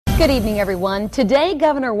Good evening, everyone. Today,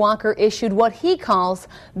 Governor Walker issued what he calls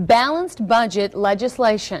balanced budget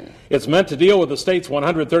legislation. It's meant to deal with the state's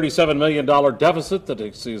 $137 million deficit that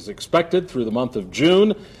is expected through the month of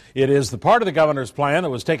June. It is the part of the governor's plan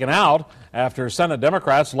that was taken out after Senate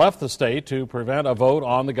Democrats left the state to prevent a vote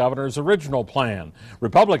on the governor's original plan.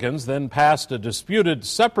 Republicans then passed a disputed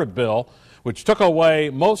separate bill which took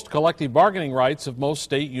away most collective bargaining rights of most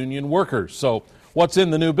state union workers. So what's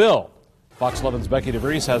in the new bill? Fox 11's Becky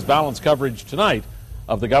DeVries has balanced coverage tonight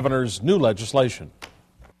of the governor's new legislation.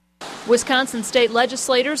 Wisconsin state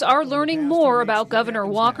legislators are learning more about Governor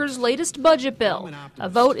Walker's latest budget bill. A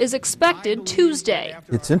vote is expected Tuesday.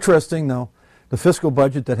 It's interesting, though, the fiscal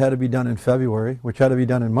budget that had to be done in February, which had to be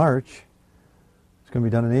done in March, it's going to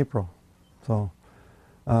be done in April. So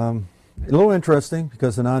a little interesting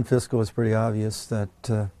because the non-fiscal is pretty obvious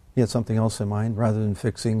that he had something else in mind rather than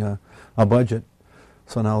fixing a budget.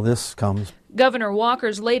 So now this comes. Governor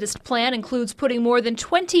Walker's latest plan includes putting more than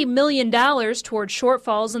 $20 million toward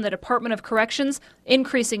shortfalls in the Department of Corrections,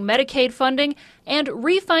 increasing Medicaid funding, and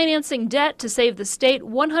refinancing debt to save the state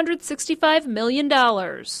 $165 million.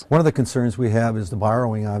 One of the concerns we have is the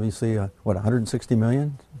borrowing, obviously. What, $160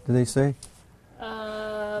 million, did they say?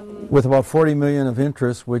 With about $40 million of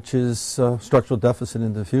interest, which is structural deficit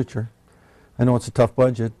in the future. I know it's a tough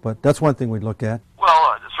budget, but that's one thing we'd look at.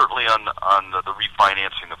 Well, certainly on the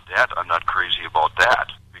refinancing of debt, I'm not crazy about that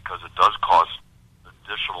because it does cost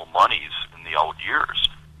additional monies in the out years.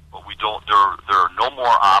 But we don't. There are no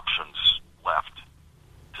more options left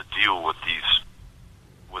to deal with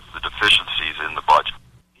the deficiencies in the budget.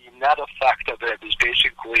 The net effect of it is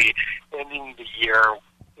basically ending the year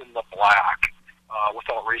in the black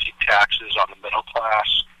without raising taxes on the middle class.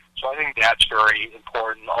 So I think that's very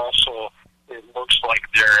important. Also, it looks like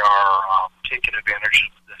they are taking advantage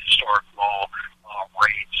of the historic low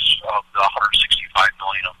rates of the $165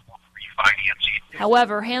 million of refinancing.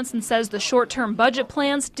 However, Hansen says the short-term budget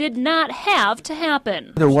plans did not have to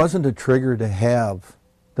happen. There wasn't a trigger to have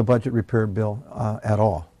the budget repair bill at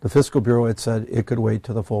all. The Fiscal Bureau had said it could wait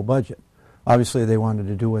till the full budget. Obviously, they wanted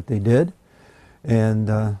to do what they did, and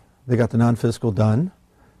they got the non-fiscal done.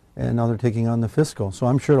 And now they're taking on the fiscal. So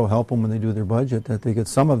I'm sure it'll help them when they do their budget that they get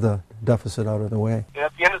some of the deficit out of the way. And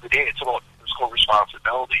at the end of the day, it's about fiscal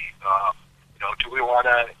responsibility. Do we want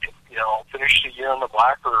to, finish the year in the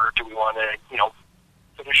black, or do we want to,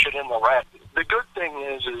 finish it in the red? The good thing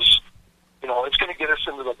is it's going to get us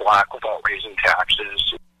into the black without raising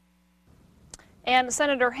taxes. And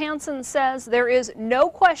Senator Hansen says there is no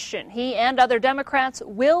question he and other Democrats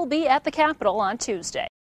will be at the Capitol on Tuesday.